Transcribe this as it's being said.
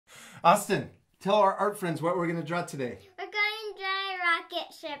Austin, tell our art friends what we're going to draw today. We're going to draw a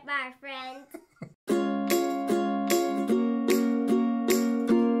rocket ship, our friends.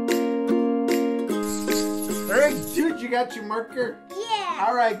 All right, dude, you got your marker? Yeah.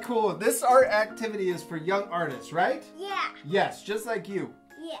 All right, cool. This art activity is for young artists, right? Yeah. Yes, just like you.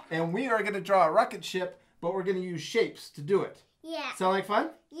 Yeah. And we are going to draw a rocket ship, but we're going to use shapes to do it. Yeah. Sound like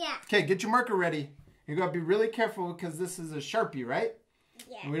fun? Yeah. Okay, get your marker ready. You're going to be really careful because this is a Sharpie, right?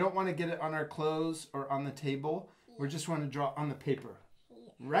 Yeah. And we don't want to get it on our clothes or on the table. We just want to draw on the paper.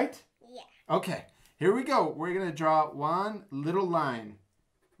 Yeah. Right? Yeah. Okay, here we go. We're going to draw one little line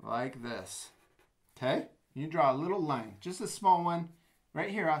like this. Okay? You draw a little line, just a small one,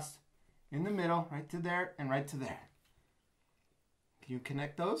 right here, Austin. In the middle, right to there, and right to there. Can you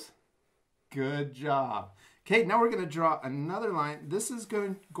connect those? Good job. Okay, now we're going to draw another line. This is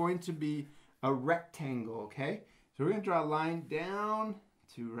going to be a rectangle, okay? So we're going to draw a line down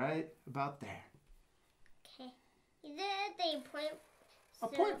to right about there. Okay. You did a point. A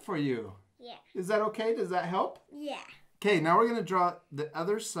point for you. Yeah. Is that okay? Does that help? Yeah. Okay, now we're going to draw the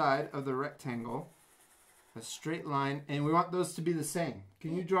other side of the rectangle. A straight line, and we want those to be the same.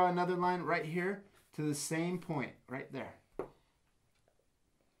 Can you draw another line right here to the same point, right there?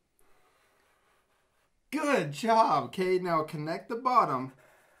 Good job. Okay, now connect the bottom,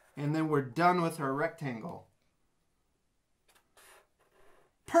 and then we're done with our rectangle.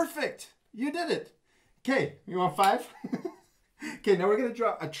 Perfect. You did it. Okay, you want 5? Okay, now we're going to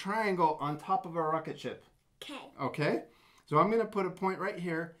draw a triangle on top of our rocket ship. Okay. Okay, so I'm going to put a point right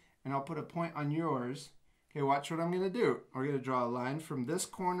here, and I'll put a point on yours. Okay, watch what I'm going to do. We're going to draw a line from this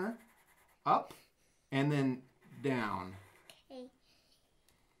corner up and then down. Okay.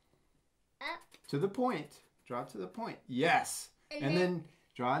 Up. To the point. Draw to the point. Yes. And then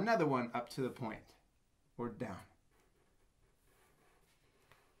draw another one up to the point or down.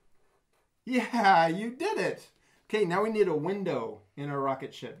 Yeah, you did it. Okay, now we need a window in our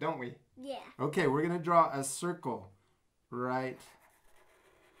rocket ship, don't we? Yeah. Okay, we're going to draw a circle right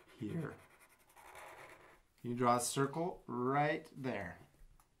here. You draw a circle right there.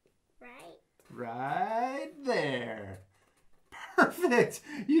 Right there. Perfect.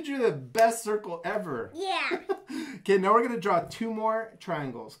 You drew the best circle ever. Yeah. Okay, now we're going to draw 2 more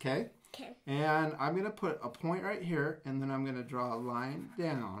triangles, okay? Okay. And I'm going to put a point right here, and then I'm going to draw a line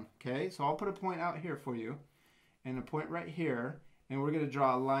down, okay? So I'll put a point out here for you, and a point right here, and we're going to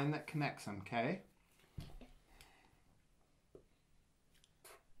draw a line that connects them, okay?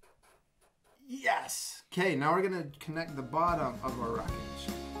 Yes! Okay, now we're going to connect the bottom of our rocket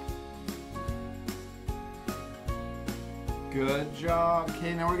ship. Good job.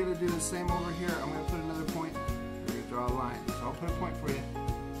 Okay, now we're going to do the same over here. I'm going to put another point. We're going to draw a line. So I'll put a point for you.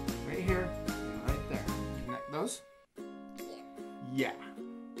 Right here and right there. Connect those? Yeah.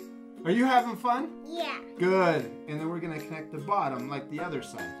 Are you having fun? Yeah. Good. And then we're going to connect the bottom like the other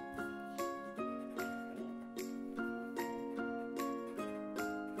side.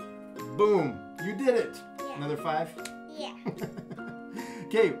 Boom. You did it. Yeah. Another 5? Yeah.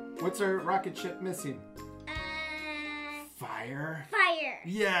 Okay, what's our rocket ship missing? Fire. Fire.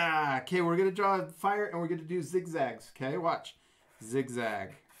 Yeah. Okay, we're going to draw fire and we're going to do zigzags. Okay, watch.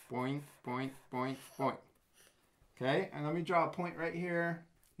 Zigzag. Boink, boink, boink, boink. Okay, and let me draw a point right here.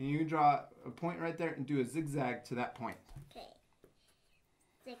 And you draw a point right there and do a zigzag to that point. Okay.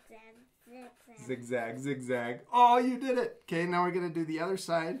 Zigzag, zigzag. Zigzag, zigzag. Oh, you did it. Okay, now we're going to do the other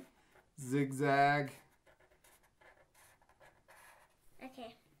side. Zigzag.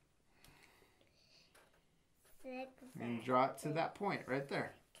 Okay. Zigzag. And draw it to that point right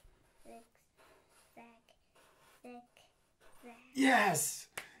there. Zigzag. Zigzag. Yes!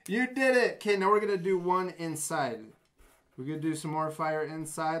 You did it! Okay, now we're going to do one inside. We're going to do some more fire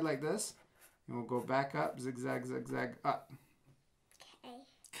inside like this. And we'll go back up. Zigzag, zigzag, up. Okay.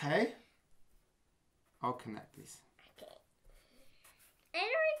 Okay? I'll connect these. Okay. I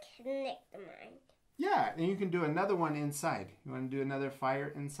don't connect mine. Yeah, and you can do another one inside. You want to do another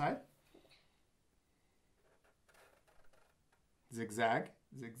fire inside? Zigzag,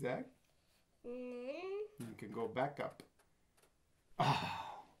 zigzag. You can go back up. Oh,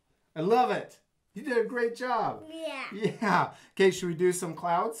 I love it. You did a great job. Yeah. Yeah. Okay, should we do some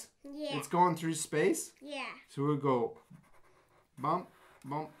clouds? Yeah. It's going through space. Yeah. So we'll go bump,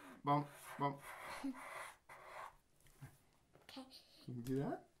 bump, bump, bump. Okay. Can you do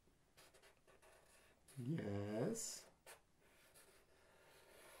that? Yes.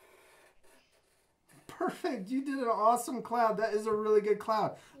 Perfect. You did an awesome cloud. That is a really good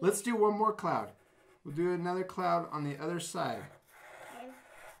cloud. Let's do one more cloud. We'll do another cloud on the other side.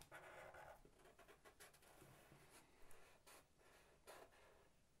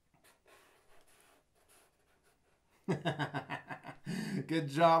 Good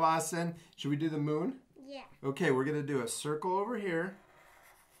job, Austin. Should we do the moon? Yeah. Okay, we're going to do a circle over here.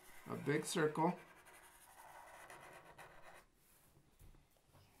 A big circle.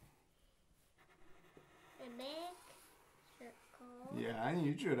 A big circle. Yeah, and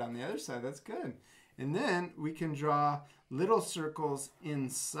you drew it on the other side. That's good. And then we can draw little circles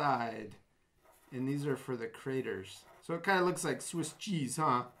inside. And these are for the craters. So it kind of looks like Swiss cheese,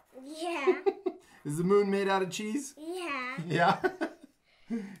 huh? Yeah. Is the moon made out of cheese? Yeah. Yeah.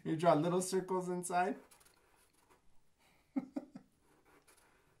 You draw little circles inside.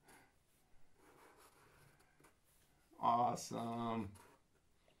 Awesome.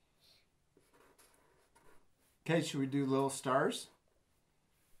 Okay, should we do little stars?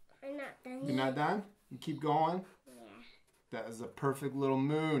 I'm not done You're yet. not done? You keep going? Yeah. That is a perfect little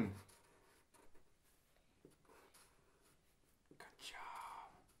moon. Good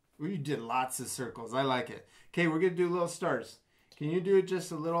job. Well, you did lots of circles. I like it. Okay, we're going to do little stars. Can you do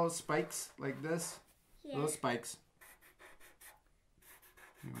just a little spikes like this? Yeah. Little spikes.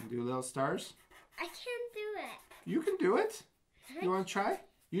 You want to do little stars? I can't do it. You can do it. You want to try?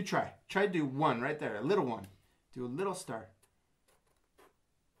 You try. Try to do one right there, a little one. Do a little star.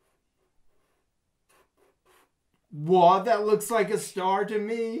 Wow, that looks like a star to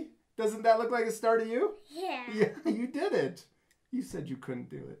me. Doesn't that look like a star to you? Yeah. Yeah, you did it. You said you couldn't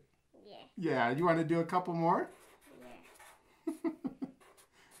do it. Yeah. Yeah, you want to do a couple more? Yeah.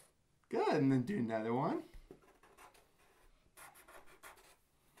 Good, and then do another one.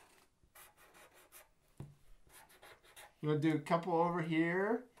 You want to do a couple over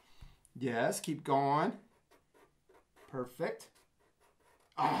here? Yes, keep going. Perfect.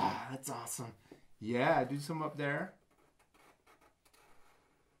 Ah, that's awesome. Yeah, do some up there.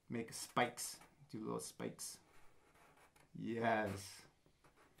 Make spikes. Do little spikes. Yes.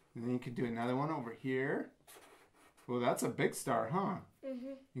 And then you can do another one over here. Well, that's a big star, huh?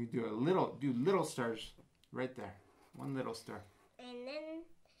 Mhm. You do little stars right there. One little star. And then.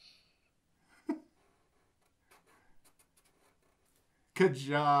 Good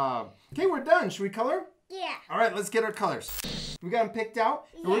job. Okay, we're done. Should we color? Yeah. All right, let's get our colors. We got them picked out,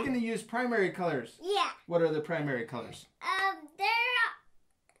 and we're Yeah. going to use primary colors. Yeah. What are the primary colors?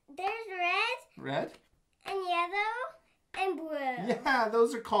 There's red Red? and yellow and blue. Yeah,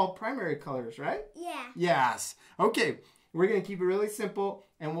 those are called primary colors, right? Yeah. Yes. Okay, we're going to keep it really simple,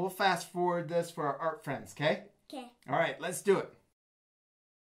 and we'll fast forward this for our art friends, okay? Okay. All right, let's do it.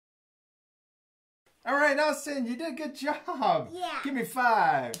 All right, Austin, you did a good job. Yeah. Give me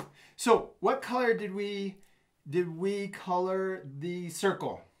 5. So, what color did we color the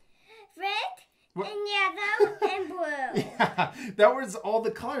circle? Red What? and yellow and blue. Yeah, that was all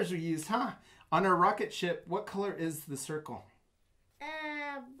the colors we used, huh? On our rocket ship, what color is the circle?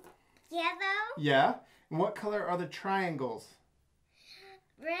 Yellow, Yeah. And what color are the triangles?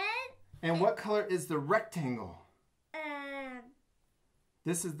 red, And what color is the rectangle?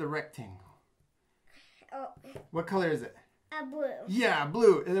 This is the rectangle. oh, What color is it? blue. Yeah,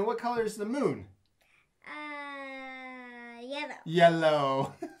 blue. And then what color is the moon? Yellow.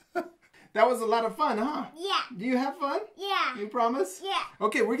 Yellow. That was a lot of fun, huh? Yeah. Do you have fun? Yeah. You promise? Yeah.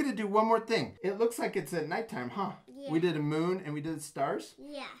 Okay, we're going to do one more thing. It looks like it's at nighttime, huh? Yeah. We did a moon and we did stars.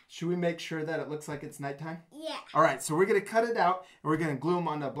 Yeah. Should we make sure that it looks like it's nighttime? Yeah. All right, so we're going to cut it out and we're going to glue them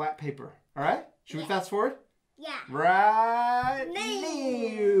onto black paper. All right? Should we Yeah. fast forward? Yeah. Right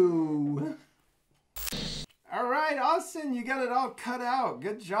No. now. All right, Austin, you got it all cut out.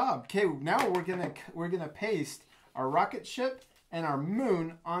 Good job. Okay, now we're gonna paste our rocket ship and our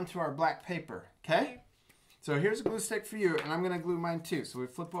moon onto our black paper. Okay? So here's a glue stick for you, and I'm gonna glue mine too. So we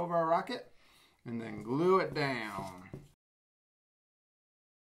flip over our rocket and then glue it down.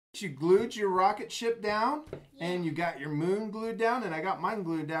 You glued your rocket ship down, and you got your moon glued down, and I got mine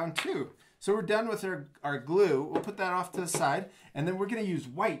glued down too. So we're done with our glue. We'll put that off to the side, and then we're gonna use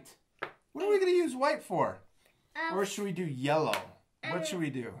white. What are we gonna use white for? Or should we do yellow? What should we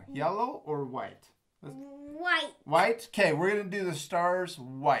do? Yellow or white? White. White? Okay, we're going to do the stars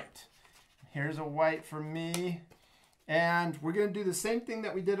white. Here's a white for me. And we're going to do the same thing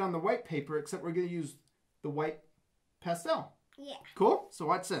that we did on the white paper, except we're going to use the white pastel. Yeah. Cool? So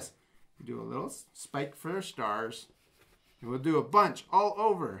watch this. We do a little spike for our stars. And we'll do a bunch all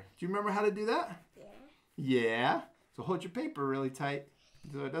over. Do you remember how to do that? Yeah. Yeah. So hold your paper really tight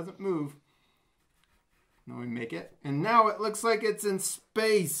so it doesn't move. Now we make it. And now it looks like it's in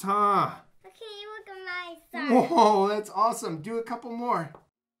space, huh? Okay, look at my star. Whoa, that's awesome. Do a couple more.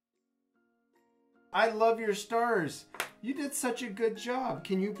 I love your stars. You did such a good job.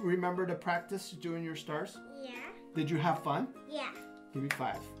 Can you remember to practice doing your stars? Yeah. Did you have fun? Yeah. Give me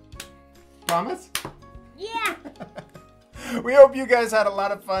 5. Promise? Yeah. We hope you guys had a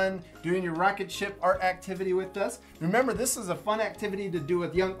lot of fun doing your rocket ship art activity with us. Remember, this is a fun activity to do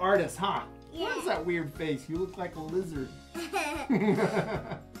with young artists, huh? Yeah. What is that weird face? You look like a lizard.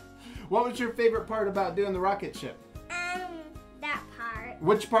 What was your favorite part about doing the rocket ship? That part.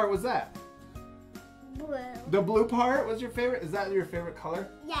 Which part was that? Blue. The blue part was your favorite? Is that your favorite color?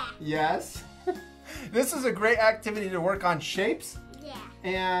 Yeah. Yes. This is a great activity to work on shapes Yeah.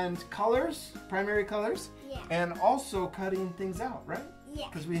 and colors, primary colors, Yeah. and also cutting things out, right? Yeah.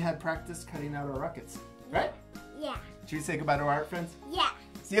 Because we had practice cutting out our rockets, right? Yeah. Should we say goodbye to our art friends? Yeah.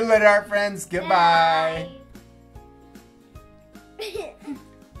 See you later, art friends. Goodbye. Bye.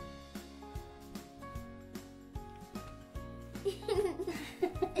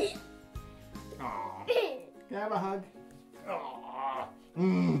 Aw. Can I have a hug? Aw.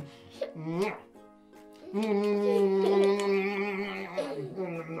 Mm. Mwah.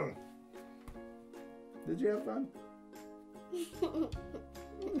 Did you have fun?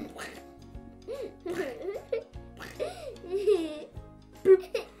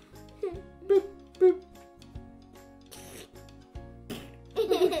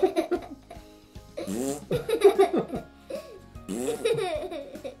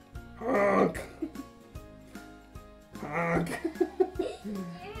 Hug. Hug.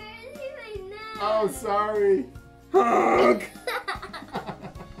 Oh, sorry. Hug.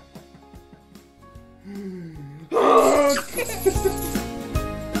 Hug.